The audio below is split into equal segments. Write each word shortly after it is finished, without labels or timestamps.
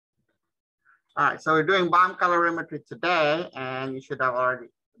All right, so we're doing bomb calorimetry today, and you should have already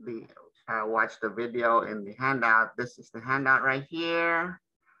watched the video in the handout. This is the handout right here.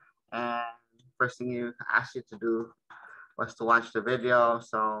 And first thing you asked you to do was to watch the video.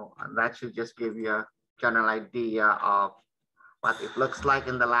 So that should just give you a general idea of what it looks like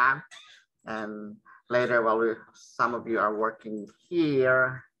in the lab. And later, while some of you are working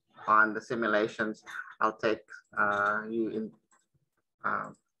here on the simulations, I'll take you in.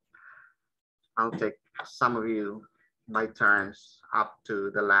 I'll take some of you by turns up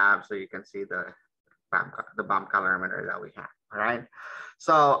to the lab so you can see the bomb calorimeter that we have. All right.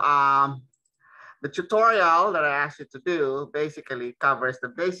 So the tutorial that I asked you to do basically covers the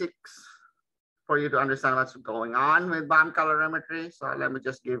basics for you to understand what's going on with bomb calorimetry. So let me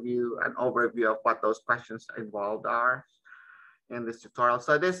just give you an overview of what those questions involved are in this tutorial.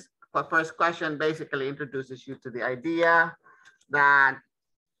 So this first question basically introduces you to the idea that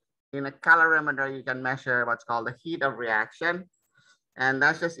in a calorimeter, you can measure what's called the heat of reaction. And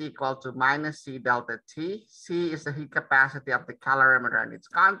that's just equal to minus C delta T. C is the heat capacity of the calorimeter and its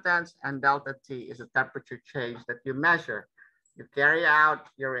contents, and delta T is the temperature change that you measure. You carry out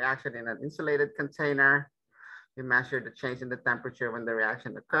your reaction in an insulated container. You measure the change in the temperature when the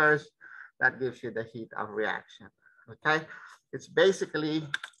reaction occurs. That gives you the heat of reaction, okay? It's basically,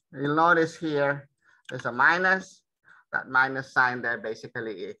 you'll notice here, there's a minus. That minus sign there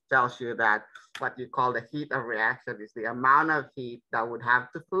basically it tells you that what you call the heat of reaction is the amount of heat that would have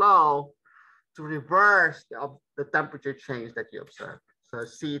to flow to reverse the temperature change that you observe. So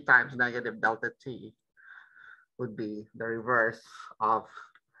C times negative delta T would be the reverse of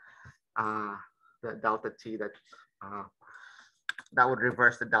the delta T that would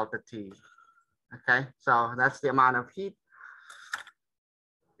reverse the delta T. Okay, so that's the amount of heat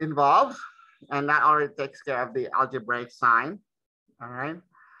involved. And that already takes care of the algebraic sign, all right,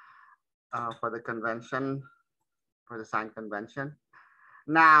 for the convention, for the sign convention.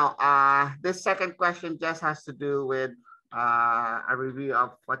 Now, this second question just has to do with a review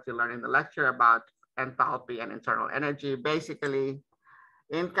of what you learned in the lecture about enthalpy and internal energy. Basically,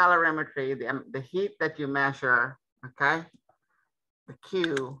 in calorimetry, the heat that you measure, okay, the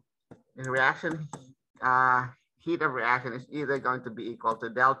Q, the reaction heat of reaction is either going to be equal to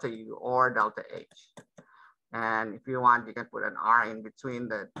delta U or delta H. And if you want, you can put an R in between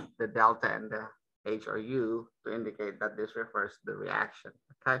the delta and the H or U to indicate that this refers to the reaction,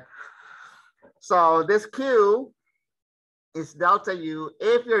 okay? So this Q is delta U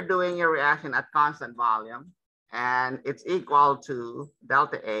if you're doing your reaction at constant volume, and it's equal to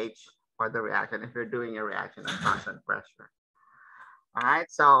delta H for the reaction if you're doing your reaction at constant pressure. All right,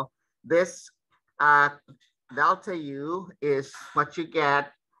 so this delta U is what you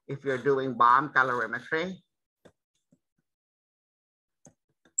get if you're doing bomb calorimetry,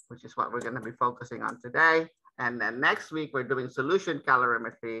 which is what we're going to be focusing on today. And then next week, we're doing solution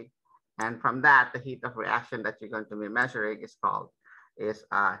calorimetry. And from that, the heat of reaction that you're going to be measuring is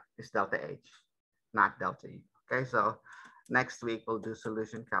delta H, not delta U. Okay, so next week, we'll do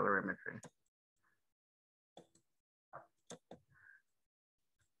solution calorimetry.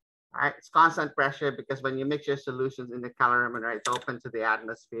 All right, it's constant pressure because when you mix your solutions in the calorimeter, it's open to the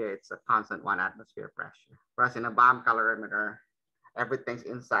atmosphere. It's a constant 1 atmosphere pressure. Whereas in a bomb calorimeter, everything's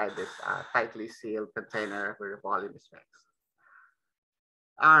inside this tightly sealed container where the volume is fixed.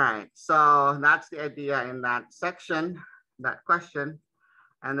 All right, so that's the idea in that section, that question.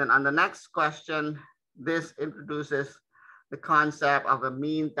 And then on the next question, this introduces the concept of a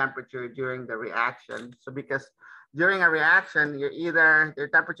mean temperature during the reaction. So because during a reaction, your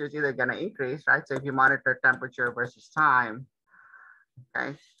temperature is either going to increase, right? So if you monitor temperature versus time,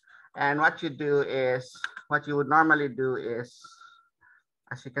 okay? And what you do is, what you would normally do is,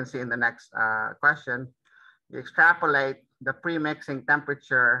 as you can see in the next question, you extrapolate the pre-mixing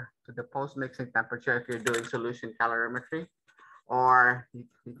temperature to the post-mixing temperature if you're doing solution calorimetry, or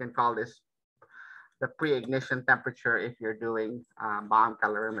you can call this the pre-ignition temperature if you're doing bomb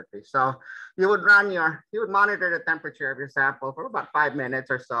calorimetry. So you would monitor the temperature of your sample for about 5 minutes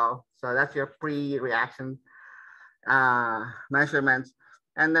or so. So that's your pre-reaction measurements.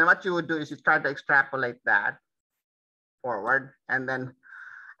 And then what you would do is you try to extrapolate that forward. And then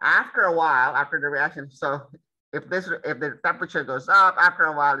after a while, after the reaction, so if the temperature goes up, after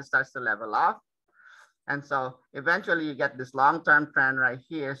a while, it starts to level off. And so eventually you get this long-term trend right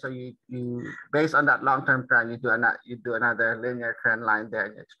here. So you based on that long-term trend, you do another linear trend line there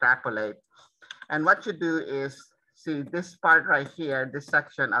and you extrapolate. And what you do is see this part right here, this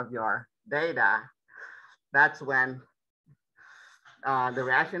section of your data, that's when the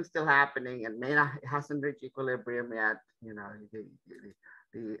reaction is still happening and it hasn't reached equilibrium yet. You know,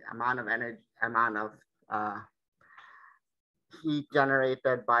 the amount of energy, amount of heat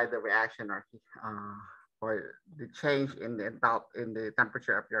generated by the reaction, or the change in the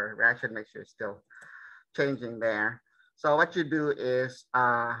temperature of your reaction mixture is still changing there. So what you do is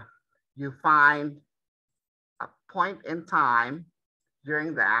you find a point in time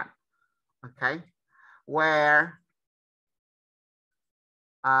during that, okay, where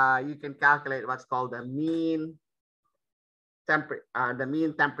you can calculate what's called the mean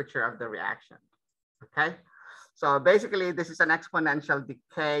temperature of the reaction, okay? So basically, this is an exponential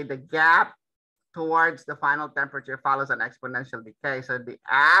decay. The gap towards the final temperature follows an exponential decay. So the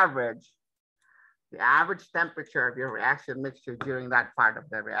average temperature of your reaction mixture during that part of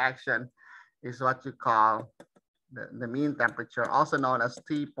the reaction is what you call the mean temperature, also known as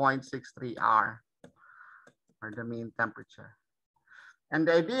T.63R, or the mean temperature. And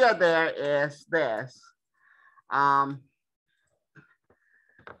the idea there is this.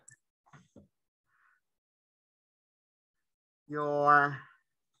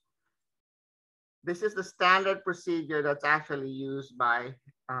 This is the standard procedure that's actually used by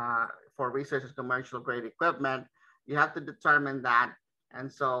for researchers' commercial grade equipment. You have to determine that. And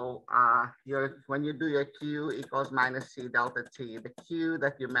so when you do your Q equals minus C delta T, the Q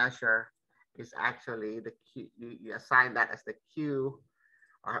that you measure is actually the Q, you assign that as the Q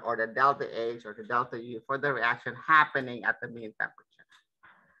or the delta H or the delta U for the reaction happening at the mean temperature.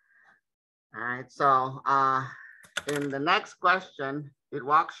 All right, so in the next question, it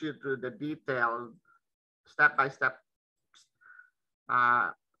walks you through the detailed step-by-step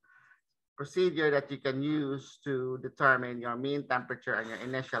procedure that you can use to determine your mean temperature and your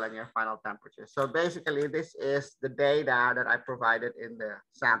initial and your final temperature. So basically, this is the data that I provided in the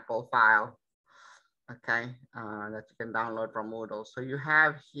sample file, okay, that you can download from Moodle. So you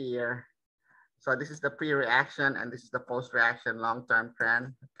have here, so this is the pre-reaction and this is the post-reaction long-term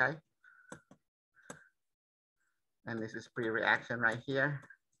trend, okay? And this is pre-reaction right here.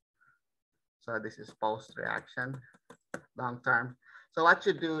 So this is post-reaction, long-term. So what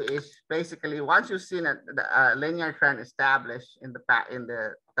you do is basically, once you've seen the linear trend established in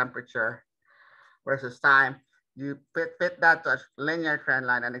the temperature versus time, you fit that to a linear trend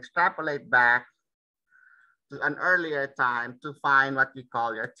line and extrapolate back to an earlier time to find what you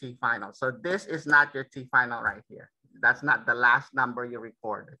call your T final. So this is not your T final right here. That's not the last number you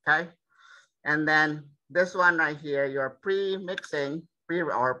record, okay? And then this one right here, your pre-mixing,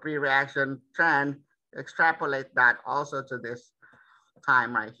 pre-reaction trend, extrapolate that also to this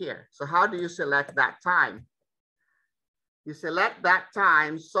time right here. So how do you select that time? You select that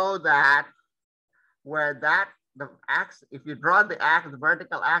time so that if you draw the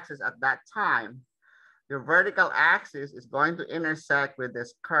vertical axis at that time, your vertical axis is going to intersect with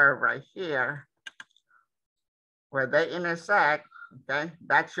this curve right here. Where they intersect, okay,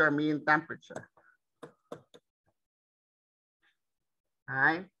 that's your mean temperature. All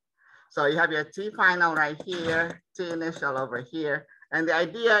right, so you have your T final right here, T initial over here. And the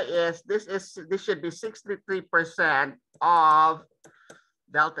idea is this should be 63% of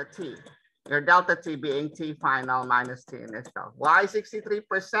delta T. Your delta T being T final minus T initial. Why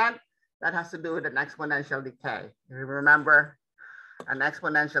 63%? That has to do with an exponential decay. If you remember an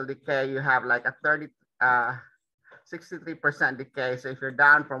exponential decay, you have like a 63% decay. So if you're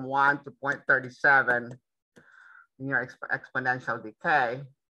down from 1 to 0.37 in your exponential decay,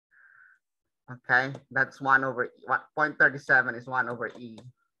 okay, that's 1 over 0.37 is 1 over E.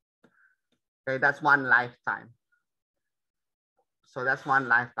 Okay, that's one lifetime. So that's one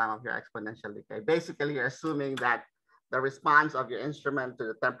lifetime of your exponential decay. Basically, you're assuming that the response of your instrument to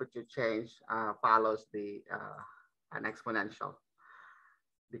the temperature change follows an exponential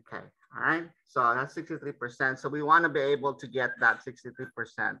decay. All right, so that's 63%. So we want to be able to get that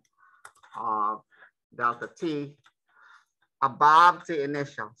 63% of delta T above T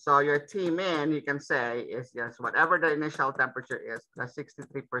initial. So your T min, you can say, is just whatever the initial temperature is, plus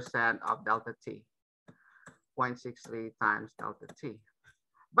 63% of delta T, 0.63 times delta T.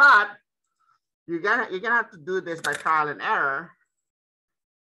 But you're gonna have to do this by trial and error.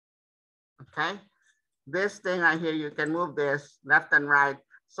 Okay, this thing right here, you can move this left and right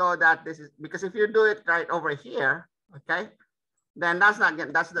so that this is, because if you do it right over here, okay, then that's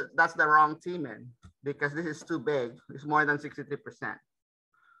the wrong T min, because this is too big. It's more than 63%.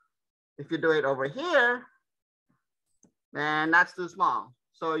 If you do it over here, then that's too small.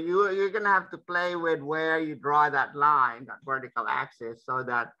 So you're gonna have to play with where you draw that line, that vertical axis, so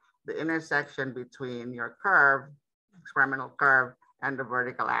that the intersection between your curve, experimental curve, and the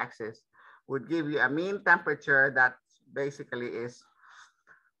vertical axis would give you a mean temperature that basically is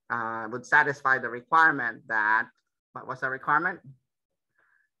would satisfy the requirement that, what was the requirement?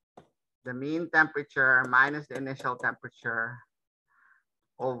 the mean temperature minus the initial temperature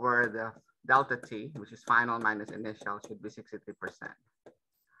over the delta T, which is final minus initial, should be 63%.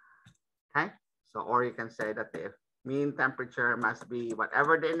 Okay, so, or you can say that the mean temperature must be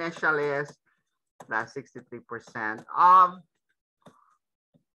whatever the initial is, plus 63% of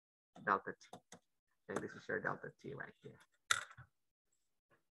delta T. Okay, this is your delta T right here.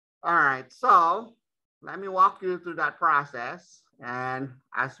 All right, so let me walk you through that process. And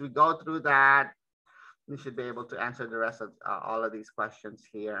as we go through that, you should be able to answer the rest of all of these questions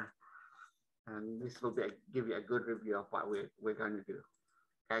here. And this will give you a good review of what we're going to do.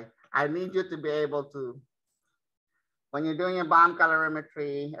 Okay, I need you to be able to, when you're doing your bomb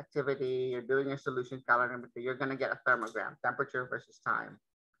calorimetry activity, you're doing your solution calorimetry, you're going to get a thermogram, temperature versus time.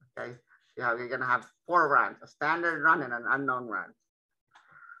 Okay, you're going to have 4 runs, a standard run and an unknown run.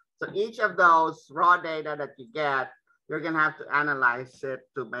 So each of those raw data that you get, you're going to have to analyze it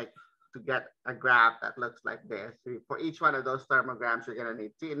to get a graph that looks like this. So for each one of those thermograms, you're going to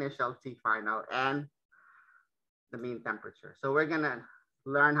need T initial, T final, and the mean temperature. So we're going to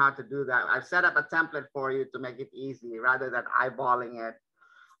learn how to do that. I've set up a template for you to make it easy rather than eyeballing it.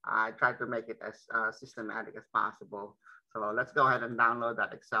 I try to make it as systematic as possible. So let's go ahead and download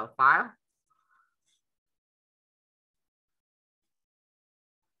that Excel file.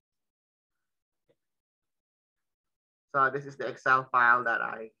 So this is the Excel file that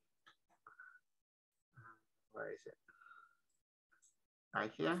where is it?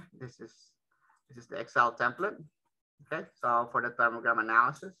 Right here. This is the Excel template. Okay, so for the thermogram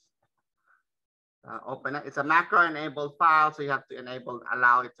analysis, open it. It's a macro enabled file, so you have to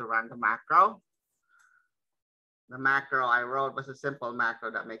allow it to run the macro. The macro I wrote was a simple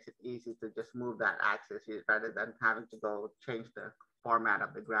macro that makes it easy to just move that axis rather than having to go change the format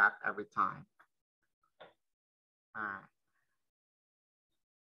of the graph every time. All right.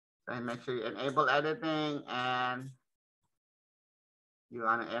 So make sure you enable editing and you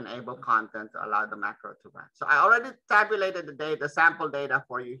want to enable content to allow the macro to run. So I already tabulated the sample data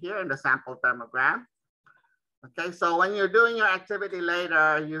for you here in the sample thermogram. Okay, so when you're doing your activity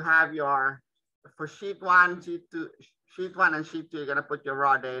later, you have for sheet 1, sheet 2, sheet 1 and sheet 2, you're going to put your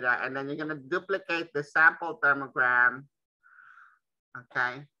raw data, and then you're going to duplicate the sample thermogram,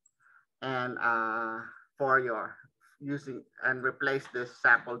 okay, and for your using and replace this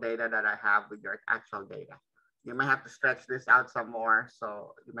sample data that I have with your actual data. You may have to stretch this out some more,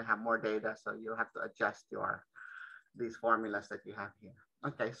 so you may have more data, so you'll have to adjust these formulas that you have here.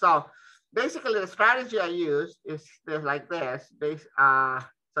 Okay, so basically the strategy I use is like this.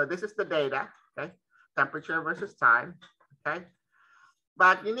 So this is the data, okay? Temperature versus time, okay?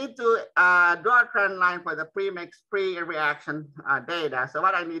 But you need to draw a trend line for the pre-mix, pre-reaction data. So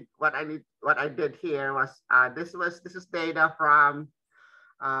what I did here was this is data from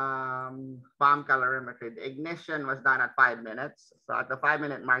bomb calorimetry. The ignition was done at 5 minutes. So at the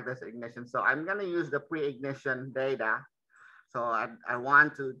 5-minute mark, there's ignition. So I'm going to use the pre-ignition data. So at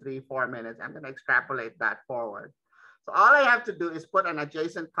 1, 2, 3, 4 minutes, I'm going to extrapolate that forward. So all I have to do is put an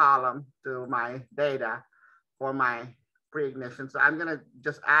adjacent column to my data for my pre-ignition. So I'm going to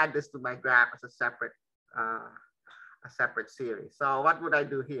just add this to my graph as a separate series. So what would I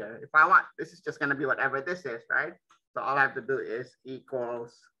do here? If I want, this is just going to be whatever this is, right? So all I have to do is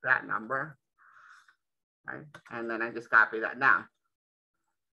equals that number, right? And then I just copy that down.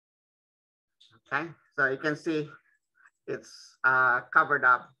 Okay, so you can see it's covered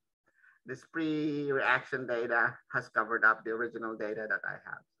up. This pre-reaction data has covered up the original data that I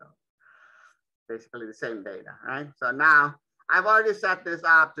have. So basically the same data, right? So now I've already set this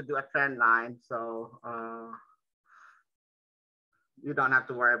up to do a trend line. So you don't have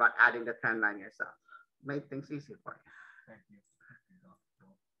to worry about adding the trend line yourself. Make things easy for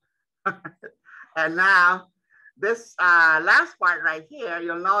you. And now this last part right here,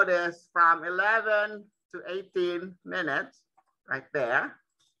 you'll notice from 11 to 18 minutes right there.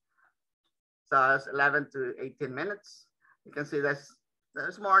 So it's 11 to 18 minutes. You can see there's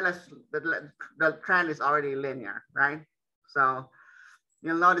more or less, the trend is already linear, right? So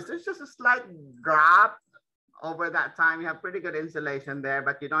you'll notice there's just a slight drop over that time. You have pretty good insulation there,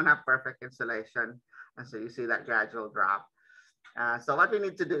 but you don't have perfect insulation. And so you see that gradual drop. So what we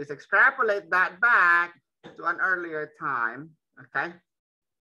need to do is extrapolate that back to an earlier time, okay?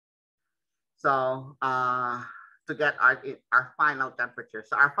 So to get our final temperature.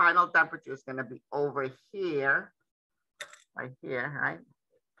 So our final temperature is gonna be over here, right here, right?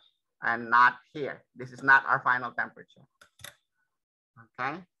 And not here. This is not our final temperature,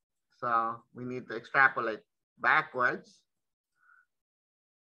 okay? So we need to extrapolate backwards.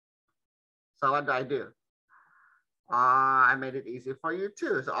 So what do? I made it easy for you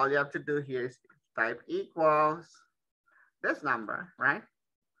too. So all you have to do here is type equals this number, right?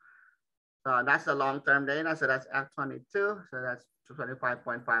 So that's the long-term data. So that's F22. So that's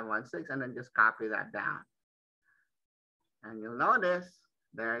 25.516. And then just copy that down. And you'll notice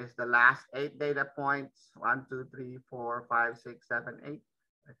there is the last 8 data points. 1, 2, 3, 4, 5, 6, 7, 8.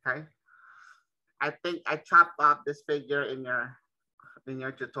 Okay. I think I chopped up this figure in your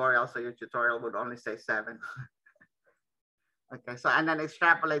tutorial. So your tutorial would only say 7. Okay. So, and then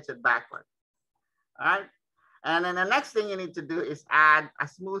extrapolates it backward. All right. And then the next thing you need to do is add a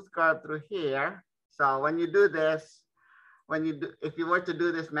smooth curve through here. So when you do this, if you were to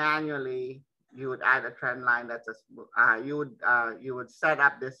do this manually, you would add a trend line that's a you would set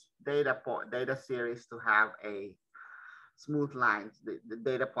up this data series to have a smooth lines, the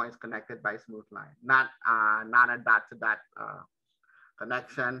data points connected by smooth line, not a dot to dot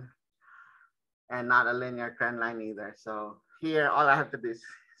connection, and not a linear trend line either. So here, all I have to do is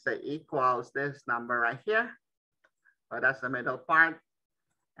say equals this number right here. So that's the middle part.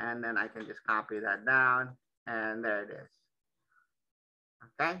 And then I can just copy that down, and there it is.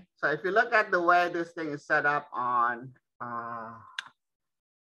 Okay, so if you look at the way this thing is set up on the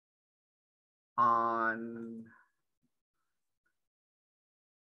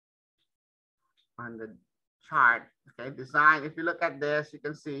chart, okay, design, if you look at this, you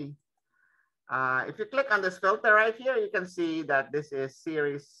can see, if you click on this filter right here, you can see that this is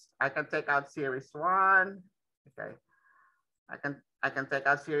series. I can take out series 1, okay. I can take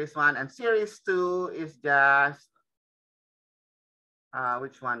out series 1, and series 2 is just,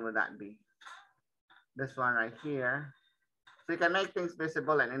 which one would that be? This one right here. So you can make things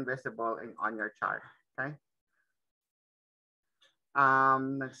visible and invisible on your chart, okay?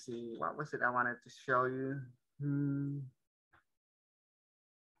 Let's see, what was it I wanted to show you?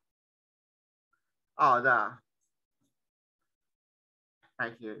 Oh,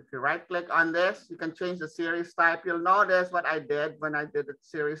 right here. If you right click on this, you can change the series type. You'll notice what I did when I did the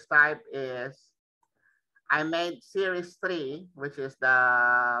series type is I made series 3, which is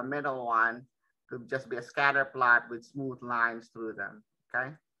the middle one, to just be a scatter plot with smooth lines through them,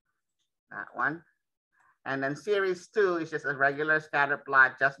 okay? That one. And then series 2 is just a regular scatter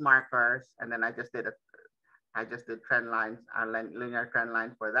plot, just markers. And then I just did trend lines, linear trend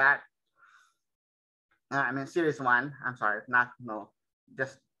line for that. I mean, series 1, I'm sorry,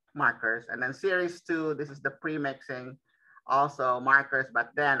 just markers. And then series 2, this is the pre-mixing, also markers, but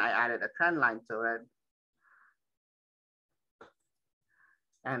then I added a trend line to it.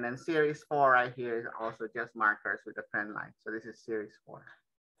 And then series 4 right here is also just markers with a trend line. So this is series 4.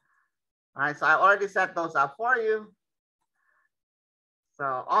 All right, so I already set those up for you.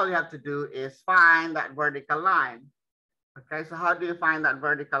 So all you have to do is find that vertical line. Okay, so how do you find that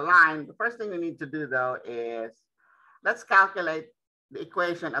vertical line? The first thing you need to do though is, let's calculate the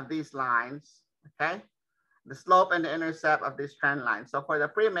equation of these lines, okay? The slope and the intercept of this trend line. So for the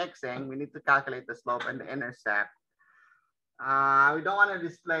pre-mixing, we need to calculate the slope and the intercept. We don't want to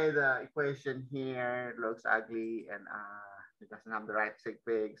display the equation here. It looks ugly and it doesn't have the right sig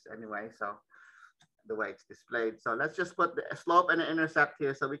figs anyway, so the way it's displayed. So let's just put the slope and the intercept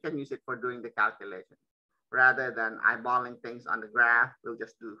here so we can use it for doing the calculation. Rather than eyeballing things on the graph, we'll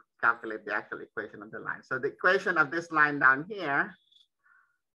just calculate the actual equation of the line. So the equation of this line down here,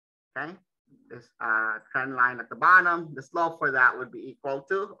 okay, this trend line at the bottom, the slope for that would be equal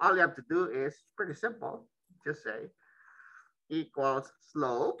to, all you have to do is pretty simple, just say equals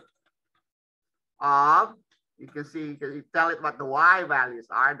slope of, you can see, you tell it what the y values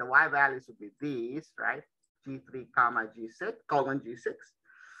are. The y values would be these, right? G3 comma G6, colon G6,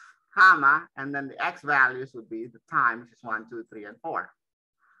 comma, and then the x values would be the time, which is 1, 2, 3, and 4.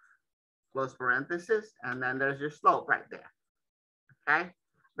 Close parenthesis, and then there's your slope right there, okay?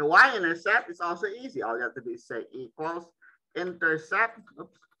 The y-intercept is also easy. All you have to do is say equals intercept,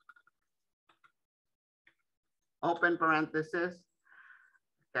 oops, open parenthesis,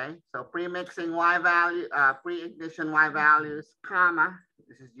 okay? So pre-mixing y value, pre-ignition y values, comma,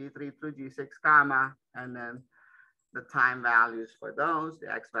 this is G3 through G6, comma, and then the time values for those,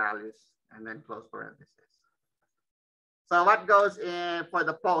 the x values, and then close parenthesis. So what goes in for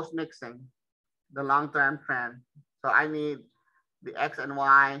the post-mixing, the long-term trend? So I need the x and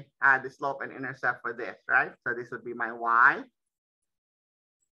y, the slope and intercept for this, right? So this would be my y.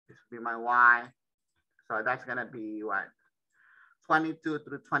 This would be my y. So that's gonna be what? 22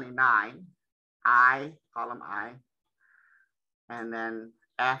 through 29, I, column I, and then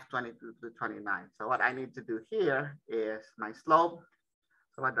F 22 through 29. So what I need to do here is my slope.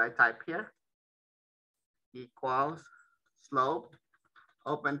 So what do I type here? Equals slope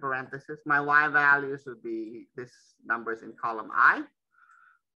open parenthesis. My y values would be this numbers in column I.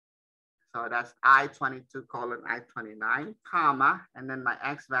 So that's I22 colon I29, comma, and then my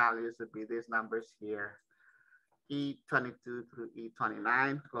x values would be these numbers here, E22 through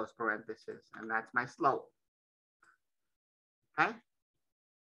E29, close parenthesis, and that's my slope. Okay.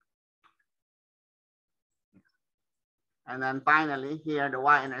 And then finally here, the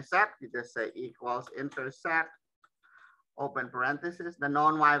y-intercept, you just say equals intercept, open parenthesis. The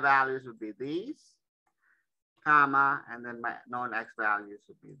known y values would be these, comma, and then my known x values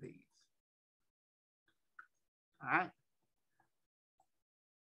would be these. All right.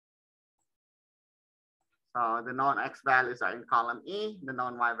 So the known x values are in column E, the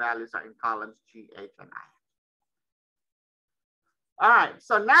known y values are in columns G, H, and I. All right,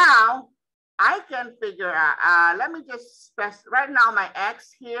 so now I can figure out, let me just specify, right now my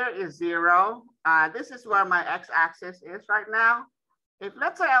x here is 0. This is where my x-axis is right now. If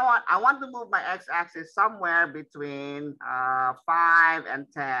let's say I want to move my x-axis somewhere between 5 and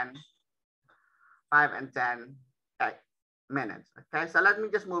 10 minutes. Okay, so let me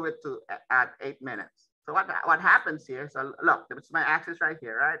just move it to at 8 minutes. So what happens here? So look, it's my axis right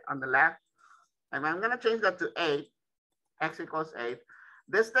here, right on the left. And I'm gonna change that to 8, x equals 8.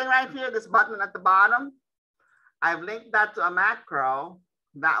 This thing right here, this button at the bottom, I've linked that to a macro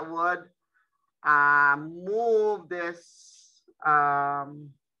that would move this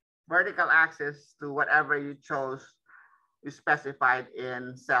vertical axis to whatever you chose, you specified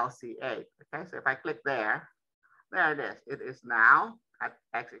in cell C8. Okay, so if I click there, there it is. It is now at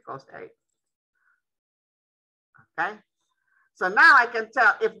x equals 8. Okay, so now I can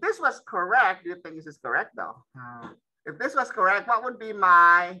tell if this was correct. Do you think this is correct though? If this was correct, what would be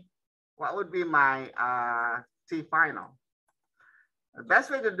my T final? The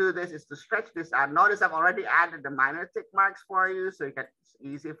best way to do this is to stretch this out. Notice I've already added the minor tick marks for you, so it's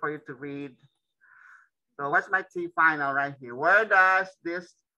easy for you to read. So what's my T final right here? Where does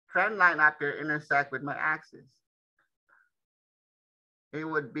this trend line up here intersect with my axis? It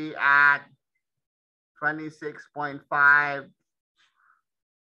would be at 26.52,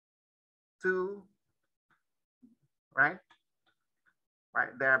 right?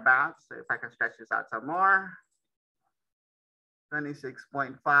 Right thereabouts. So if I can stretch this out some more,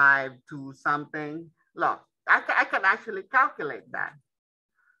 26.52 something. Look, I can actually calculate that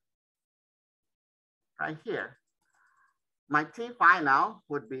right here. My T final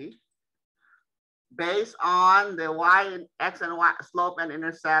would be based on the y, x and y slope and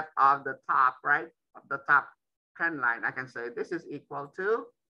intercept of the top, right? Of the top trend line. I can say this is equal to,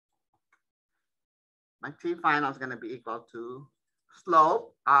 my T final is going to be equal to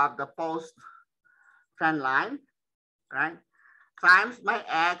slope of the post trend line, right? Times my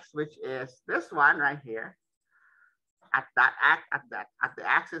x, which is this one right here. At the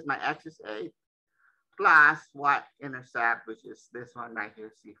axis, my x is 8, plus y-intercept, which is this one right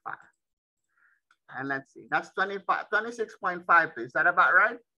here, C5. And let's see, that's 26.52. Is that about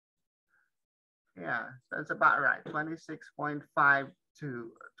right? Yeah, that's about right. 26.52.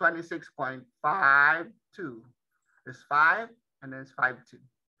 26.52 is 5, and then it's 5.2.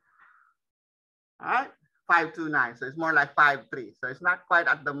 All right, 5.29. So it's more like 5.3. So it's not quite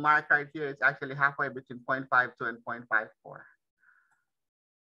at the mark right here. It's actually halfway between 0.52 and 0.54.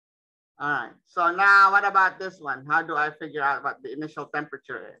 All right, so now what about this one? How do I figure out what the initial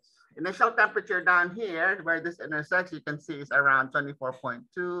temperature is? Initial temperature down here, where this intersects, you can see is around 24.2,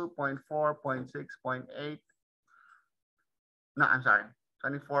 0.4, 0.6, 0.8. No, I'm sorry,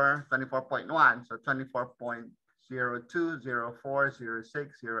 24.1. So 24.02, 04,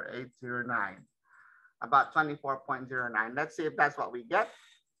 06, 08, 09. About 24.09. Let's see if that's what we get.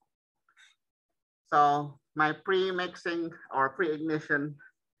 So my pre-mixing or pre-ignition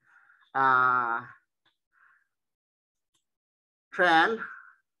trend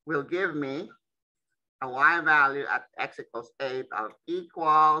will give me a y value at x equals 8 of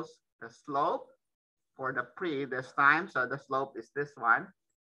equals the slope for the pre this time. So the slope is this one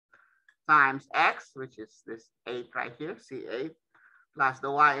times x, which is this 8 right here, C8, plus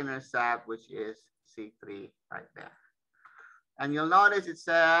the y-intercept, which is C3 right there. And you'll notice it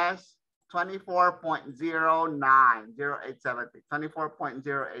says 24.09, 0873,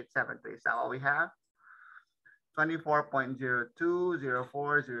 24.0873. Is that what we have? 24.02,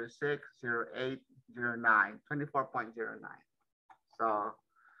 04, 06, 08, 09, 24.09. So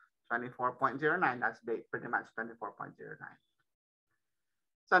 24.09, that's pretty much 24.09.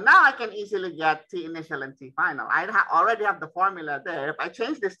 So now I can easily get T initial and T final. I already have the formula there. If I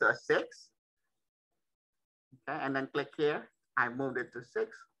change this to a 6, okay, and then click here, I moved it to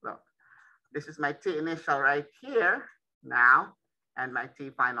 6. Look, this is my T initial right here now. and my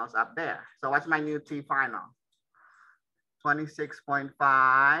T final's up there. So what's my new T final? 26.5,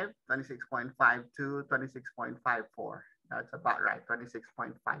 26.52, 26.54. That's about right,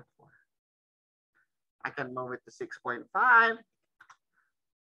 26.54. I can move it to 6.5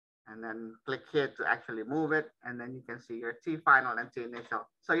 and then click here to actually move it. And then you can see your T final and T initial.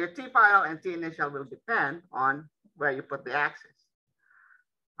 So your T final and T initial will depend on where you put the axis.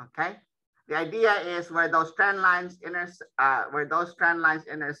 Okay. The idea is where those trend lines intersect,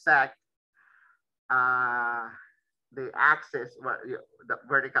 the axis, the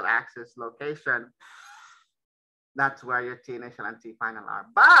vertical axis location, that's where your T initial and T final are.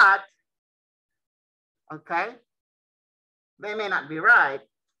 But, okay, they may not be right.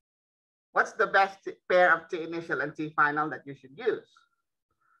 What's the best pair of T initial and T final that you should use?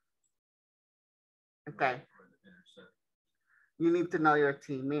 Okay. You need to know your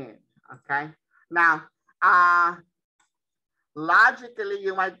T mean, okay? Now, logically,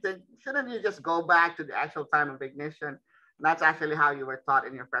 you might think, shouldn't you just go back to the actual time of ignition? That's actually how you were taught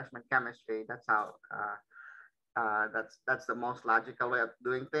in your freshman chemistry. That's how, that's the most logical way of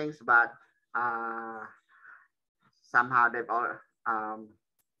doing things, but somehow they've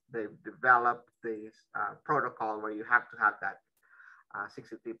developed this protocol where you have to have that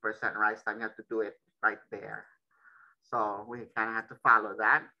 63% rise time. You have to do it right there. So we kind of have to follow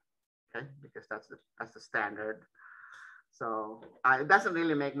that, okay? Because that's the standard. So it doesn't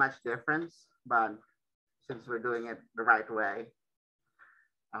really make much difference, but since we're doing it the right way,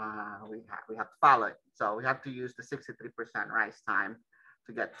 we have to follow it. So we have to use the 63% rise time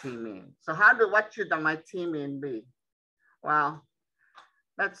to get T mean. So what should my T mean be? Well,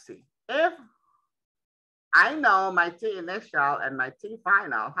 let's see. If I know my T initial and my T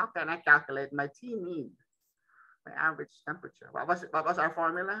final, how can I calculate my T mean? My average temperature. What was our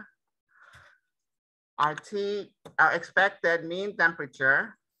formula? Our expected mean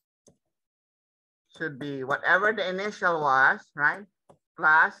temperature should be whatever the initial was, right?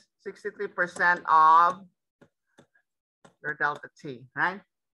 Plus 63% of your delta T, right?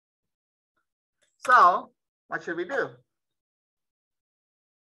 So what should we do?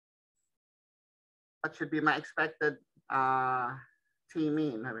 What should be my expected T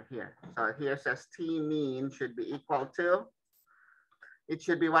mean over here? So here it says T mean should be equal to, it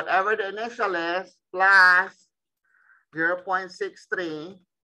should be whatever the initial is plus 0.63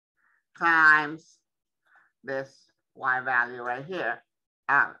 times this Y value right here.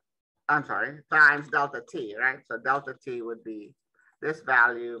 I'm sorry, times delta T, right? So delta T would be this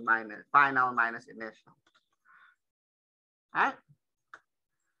value minus final minus initial. All right?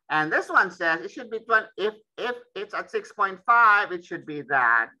 And this one says it should be 20, if it's at 6.5, it should be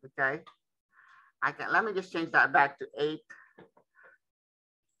that, okay? Let me just change that back to 8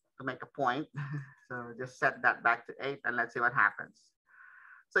 to make a point. So just set that back to 8 and let's see what happens.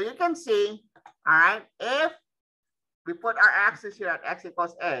 So you can see, all right, if we put our axis here at x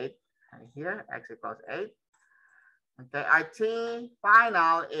equals 8, right here, x equals 8, okay, our T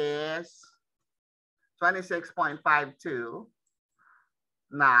final is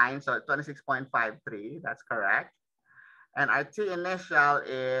 26.529, so 26.53, that's correct. And our T initial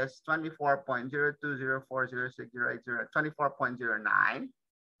is 24.02040608, 24.09,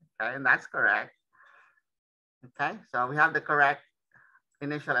 okay, and that's correct. Okay, so we have the correct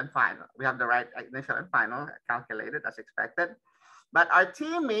initial and final. We have the right initial and final calculated as expected. But our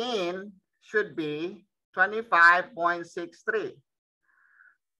T mean should be 25.63.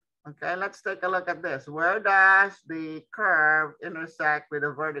 Okay, let's take a look at this. Where does the curve intersect with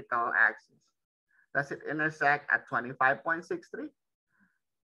the vertical axis? Does it intersect at 25.63?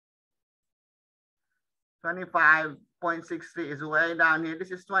 25.63 is way down here.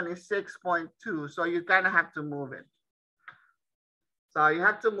 This is 26.2. So you kind of have to move it. So you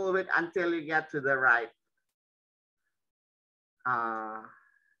have to move it until you get to the right.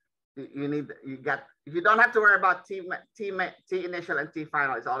 You don't have to worry about T initial and T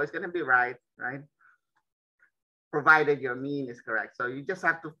final. It's always going to be right? Provided your mean is correct. So you just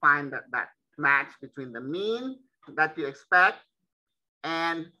have to find that match between the mean that you expect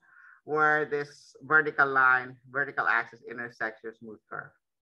and where this vertical axis intersects your smooth curve.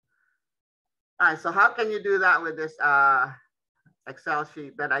 All right, so how can you do that with this Excel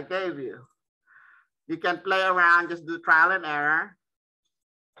sheet that I gave you? You can play around, just do trial and error.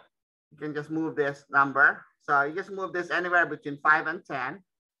 You can just move this number. So you just move this anywhere between 5 and 10.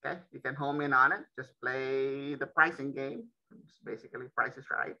 Okay, you can home in on it. Just play the pricing game. It's basically Price is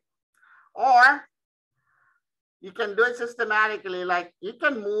Right. Or you can do it systematically. Like you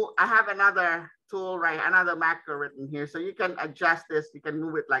can move. I have another tool, right? Another macro written here. So you can adjust this. You can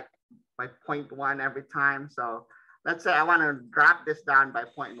move it like by 0.1 every time. So let's say I want to drop this down by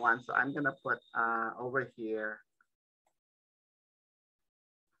 0.1. So I'm going to put over here,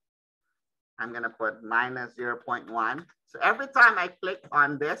 I'm going to put minus 0.1. So every time I click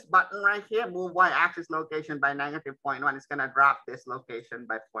on this button right here, move y-axis location by negative 0.1, it's going to drop this location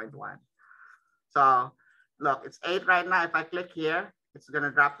by 0.1. So look, it's 8 right now. If I click here, it's going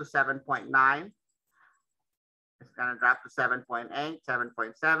to drop to 7.9. It's going to drop to 7.8,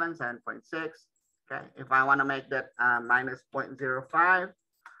 7.7, 7.6. Okay, if I want to make that minus 0.05,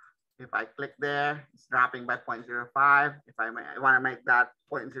 if I click there, it's dropping by 0.05. If I want to make that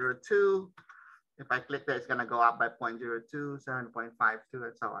 0.02, if I click there, it's going to go up by 0.02, 7.52,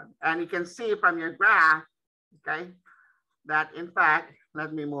 and so on. And you can see from your graph, okay, that in fact,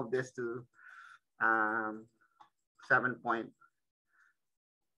 let me move this to 7.5,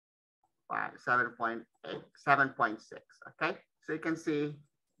 7.8, 7.6, okay? So you can see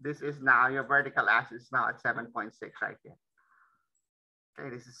this is now, your vertical axis is now at 7.6 right here. Okay,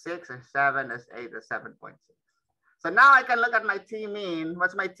 this is 6, or 7, that's 8, that's 7.6. So now I can look at my T-mean.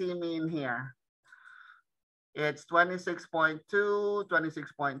 What's my T-mean here? It's 26.2,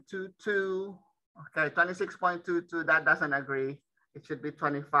 26.22. Okay, 26.22, that doesn't agree. It should be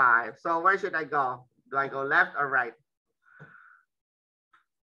 25. So where should I go? Do I go left or right?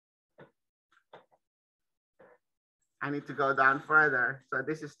 I need to go down further. So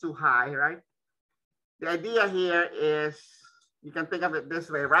this is too high, right? The idea here is, you can think of it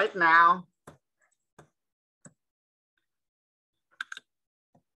this way. Right now,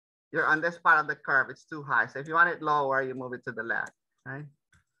 you're on this part of the curve, it's too high. So if you want it lower, you move it to the left, right?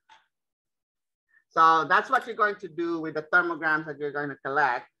 So that's what you're going to do with the thermograms that you're going to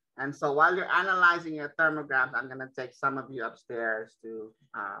collect. And so while you're analyzing your thermograms, I'm gonna take some of you upstairs to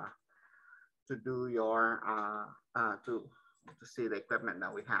do your, to see the equipment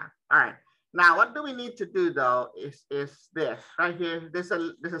that we have. All right, now what do we need to do though is this right here. There's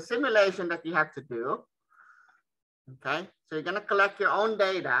a simulation that you have to do. Okay, so you're gonna collect your own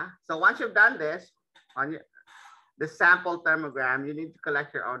data. So once you've done this on the sample thermogram, you need to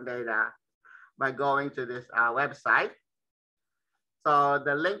collect your own data by going to this website. So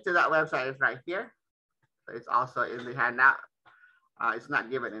the link to that website is right here. So it's also in the handout. It's not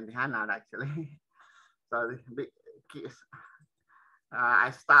given in the handout actually. So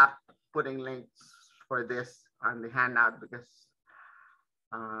I stopped putting links for this on the handout because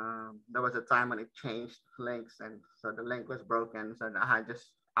there was a time when it changed links, and so the link was broken. So I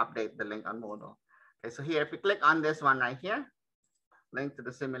just update the link on Moodle. Okay, so here, if you click on this one right here, link to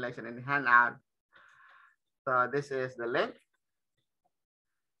the simulation in the handout. So this is the link.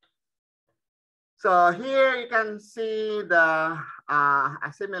 So here you can see the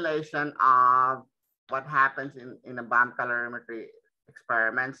a simulation of what happens in a bomb calorimetry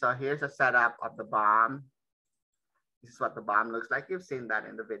experiment. So here's a setup of the bomb. This is what the bomb looks like. You've seen that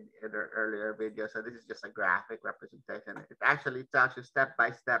in the earlier video. So this is just a graphic representation. It actually tells you step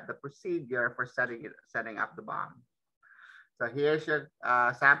by step the procedure for setting up the bomb. So here's your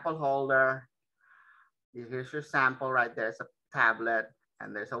sample holder. Here's your sample right there. It's a tablet,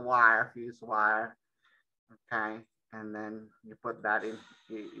 and there's a wire, fuse wire. Okay, and then you put that in.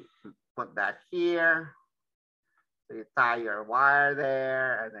 You put that here. So you tie your wire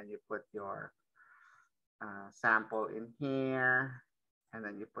there, and then you put your sample in here, and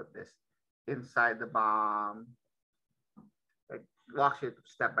then you put this inside the bomb. It walks you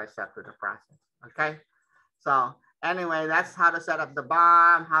step by step through the process. Okay, so anyway, that's how to set up the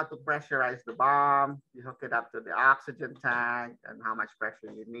bomb, how to pressurize the bomb. You hook it up to the oxygen tank and how much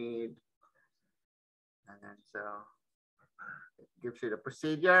pressure you need. And then so it gives you the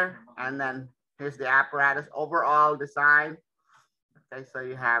procedure. And then here's the apparatus overall design. Okay, so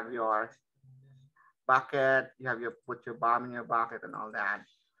you have your bucket, you have your put your bomb in your bucket and all that.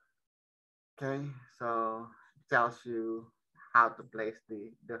 Okay, so it tells you how to place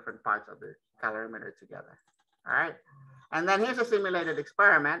the different parts of the calorimeter together. All right, and then here's a simulated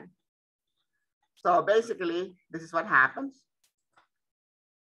experiment. So basically, this is what happens.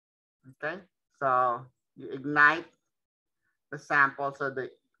 Okay, so you ignite the sample. So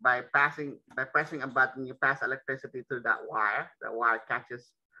by pressing a button, you pass electricity through that wire. The wire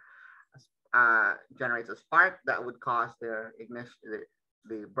catches, generates a spark that would cause the ignition,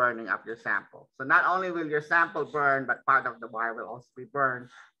 the burning of your sample. So not only will your sample burn, but part of the wire will also be burned.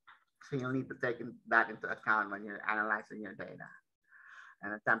 So you'll need to take that into account when you're analyzing your data,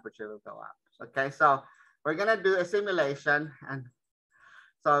 and the temperature will go up. Okay, so we're gonna do a simulation, and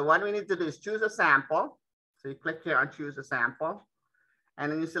so what we need to do is choose a sample. So you click here on choose a sample,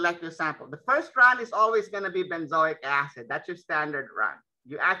 and then you select your sample. The first run is always gonna be benzoic acid. That's your standard run.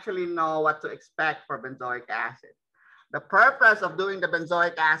 You actually know what to expect for benzoic acid. The purpose of doing the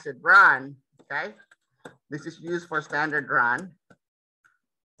benzoic acid run, okay? This is used for standard run.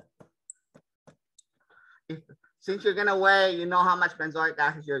 Since you're gonna weigh, you know how much benzoic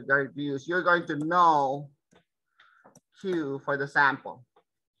acid you're going to use. You're going to know Q for the sample.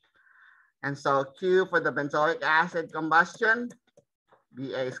 And so Q for the benzoic acid combustion,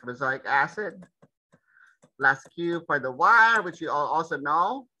 BA is benzoic acid, plus Q for the wire, which you all also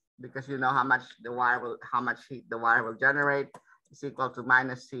know, because you know how much the wire will, how much heat the wire will generate, is equal to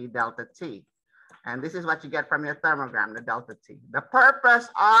minus C delta T. And this is what you get from your thermogram, the delta T. The purpose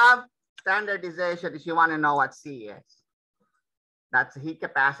of standardization is you want to know what C is. That's the heat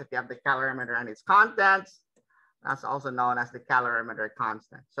capacity of the calorimeter and its contents. That's also known as the calorimeter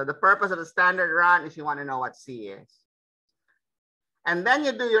constant. So the purpose of the standard run is you want to know what C is. And then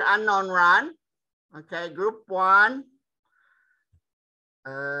you do your unknown run. Okay, group one.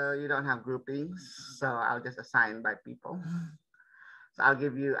 You don't have groupings, so I'll just assign by people. So I'll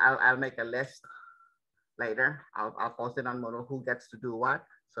give you, I'll make a list later. I'll post it on Moodle who gets to do what.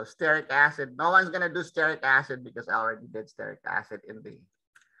 So stearic acid, no one's gonna do stearic acid because I already did stearic acid in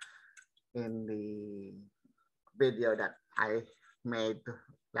the video that I made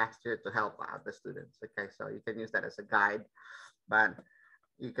last year to help out the students. Okay, so you can use that as a guide, but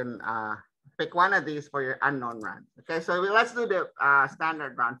you can pick one of these for your unknown run. Okay, so let's do the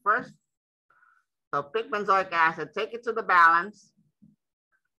standard run first. So pick benzoic acid, take it to the balance.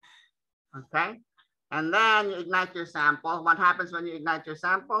 Okay, and then you ignite your sample. What happens when you ignite your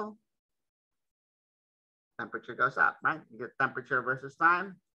sample? Temperature goes up, right? You get temperature versus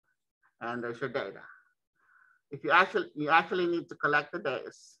time, and there's your data. If you actually need to collect the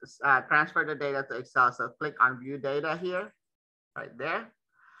data, transfer the data to Excel. So click on View Data here, right there,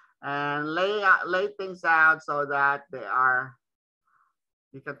 and lay things out so that they are.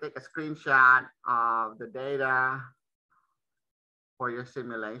 You can take a screenshot of the data for your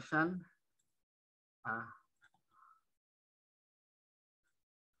simulation.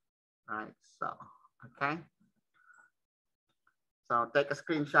 Right, so, okay. So take a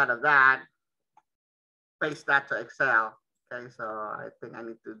screenshot of that, paste that to Excel. Okay, so I think I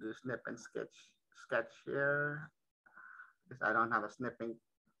need to do snip and sketch here because I don't have a snipping.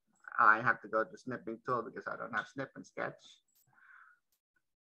 I have to go to snipping tool because I don't have snip and sketch.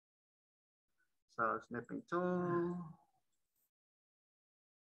 So snipping tool.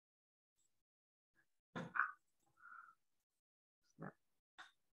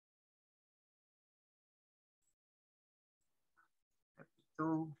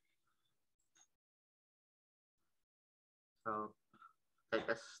 So take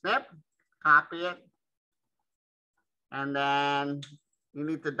a snip, copy it, and then you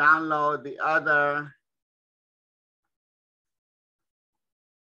need to download the other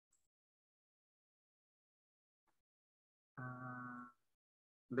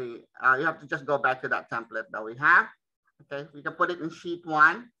you have to just go back to that template that we have. Okay, we can put it in sheet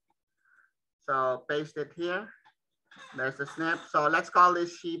 1. So paste it here. There's a snip. So let's call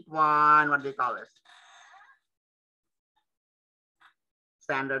this sheet 1. What do you call this?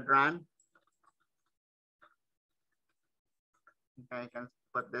 Standard run. Okay, you can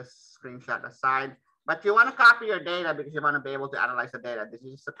put this screenshot aside. But you want to copy your data because you want to be able to analyze the data. This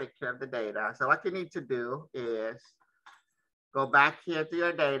is just a picture of the data. So what you need to do is go back here to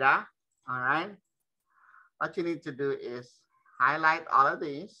your data. All right. What you need to do is highlight all of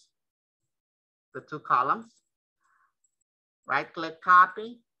these, the 2 columns. Right-click,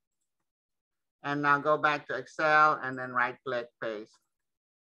 copy. And now go back to Excel and then right-click, paste.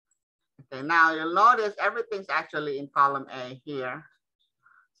 Okay, now you'll notice everything's actually in column A here.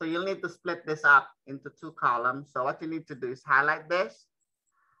 So you'll need to split this up into 2 columns. So what you need to do is highlight this.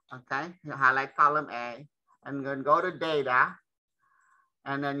 Okay, you highlight column A and then go to data.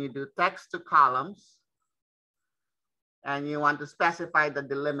 And then you do text to columns. And you want to specify the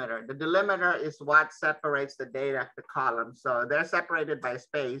delimiter. The delimiter is what separates the data to columns. So they're separated by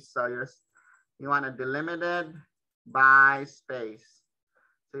space. So you want to delimit by space.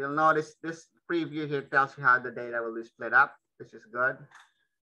 So you'll notice this preview here tells you how the data will be split up, which is good.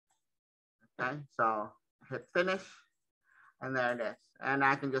 Okay, so hit finish, and there it is. And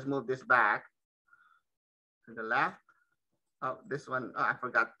I can just move this back to the left. Oh, this one, oh, I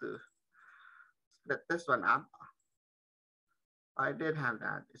forgot to split this one up. I did have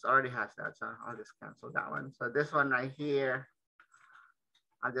that. It already has that, so I'll just cancel that one. So this one right here,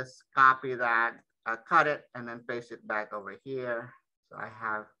 I'll just copy that, cut it, and then paste it back over here. So I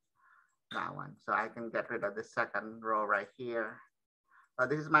have that one. So I can get rid of the second row right here. So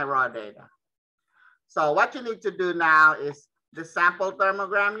this is my raw data. So what you need to do now is the sample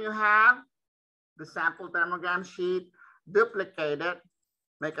thermogram you have, the sample thermogram sheet. duplicate it,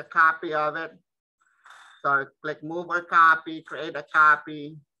 make a copy of it. So click move or copy, create a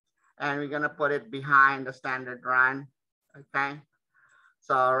copy, and we're gonna put it behind the standard run, okay?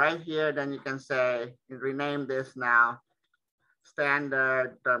 So right here, then you can say, rename this now,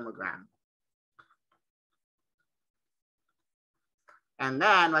 standard thermogram. And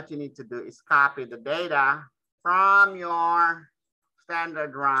then what you need to do is copy the data from your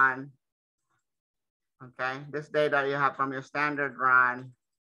standard run. Okay, this data you have from your standard run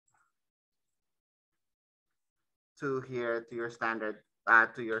to here to your standard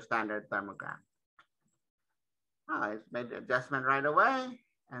thermogram. Oh, it's made the adjustment right away.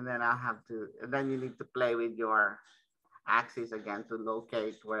 And then I'll have to, and then you need to play with your axis again to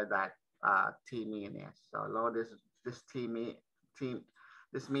locate where that T mean is. So load this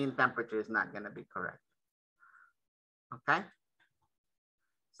this mean temperature is not going to be correct. Okay.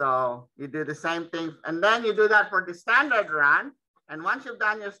 So you do the same thing, and then you do that for the standard run. And once you've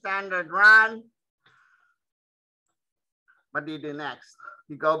done your standard run, what do you do next?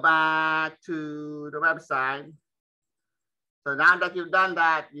 You go back to the website. So now that you've done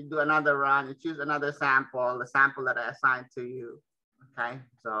that, you do another run, you choose another sample, the sample that I assigned to you. Okay,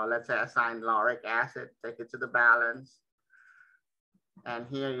 so let's say I assign lauric acid, take it to the balance. And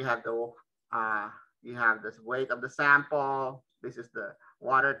here you have this weight of the sample. This is the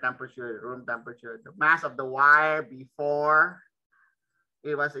water temperature, the room temperature, the mass of the wire before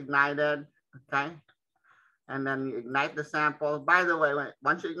it was ignited, okay? And then you ignite the sample. By the way,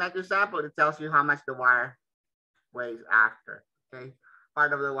 once you ignite your sample, it tells you how much the wire weighs after, okay?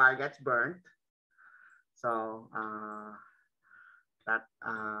 Part of the wire gets burnt. So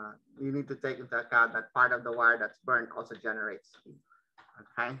you need to take into account that part of the wire that's burnt also generates heat,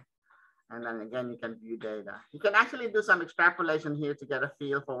 okay? And then again, you can view data. You can actually do some extrapolation here to get a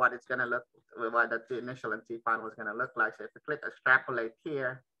feel for what it's gonna look, what the T initial and T final is gonna look like. So if you click extrapolate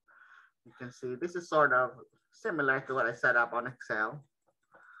here, you can see this is sort of similar to what I set up on Excel.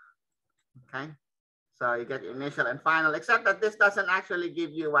 Okay, so you get initial and final, except that this doesn't actually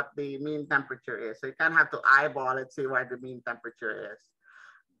give you what the mean temperature is. So you kind of have to eyeball it, see where the mean temperature is.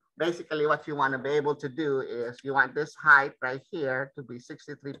 Basically, what you want to be able to do is you want this height right here to be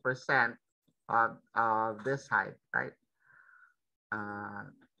 63% of this height, right?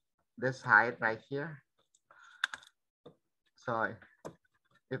 This height right here. So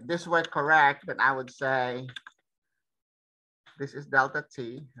if this were correct, then I would say this is delta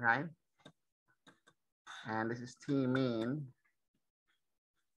T, right? And this is T mean.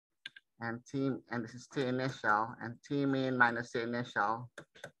 And this is T initial, and T mean minus T initial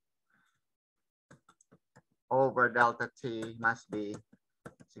over delta T must be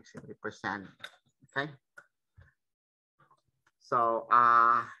 63%, okay? So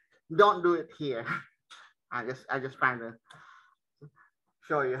don't do it here. I just trying to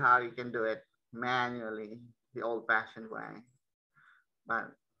show you how you can do it manually, the old-fashioned way.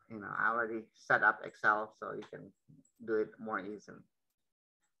 But you know, I already set up Excel so you can do it more easily.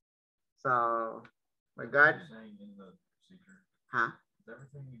 So we're good. In the procedure. Huh? Is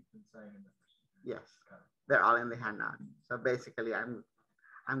everything you've been saying in the procedure? Yes, they're all in the handout. So basically,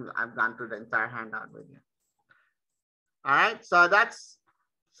 I've gone through the entire handout with you. All right, so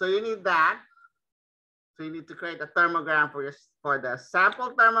you need that. So you need to create a thermogram for the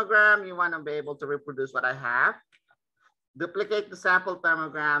sample thermogram. You want to be able to reproduce what I have. Duplicate the sample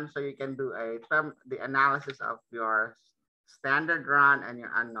thermogram so you can do the analysis of your standard run and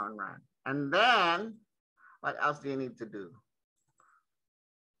your unknown run. And then what else do you need to do?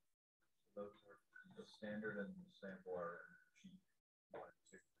 Those are the standard and the sample are sheet 1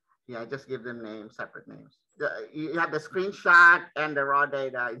 and 2. Yeah, just give them names, separate names. You have the screenshot and the raw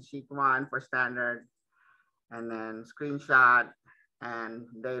data in sheet 1 for standard, and then screenshot and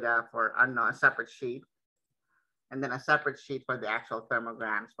data for unknown, separate sheet, and then a separate sheet for the actual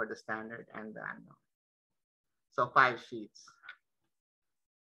thermograms for the standard and the unknown. So 5 sheets.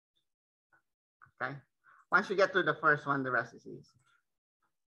 Okay. Once you get through the first one, the rest is easy.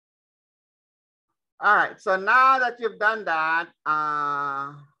 All right. So now that you've done that,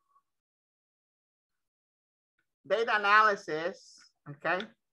 data analysis. Okay.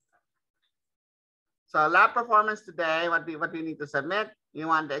 So lab performance today, what do you need to submit? You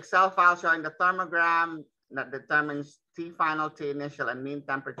want the Excel file showing the thermogram that determines T final, T initial, and mean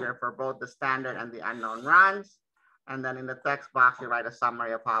temperature for both the standard and the unknown runs. And then in the text box, you write a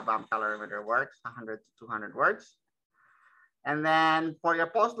summary of how bomb calorimeter works, 100 to 200 words. And then for your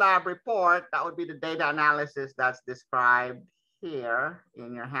post-lab report, that would be the data analysis that's described here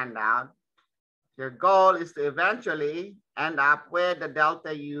in your handout. Your goal is to eventually end up with the delta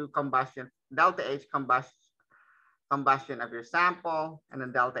H combustion of your sample, and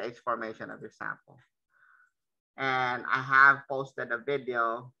then delta H formation of your sample. And I have posted a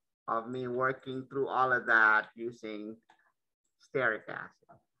video of me working through all of that using stearic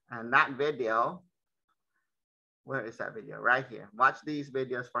acid. And that video, where is that video? Right here. Watch these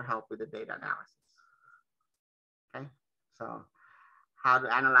videos for help with the data analysis. Okay, so how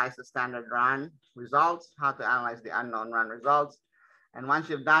to analyze the standard run results, how to analyze the unknown run results. And once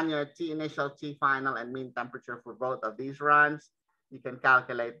you've done your T initial, T final, and mean temperature for both of these runs, you can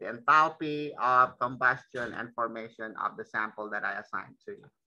calculate the enthalpy of combustion and formation of the sample that I assigned to you.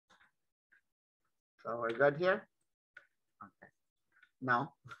 So we're good here? Okay.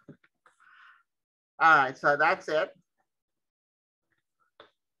 No? All right, so that's it.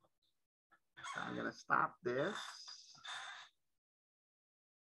 So I'm gonna stop this.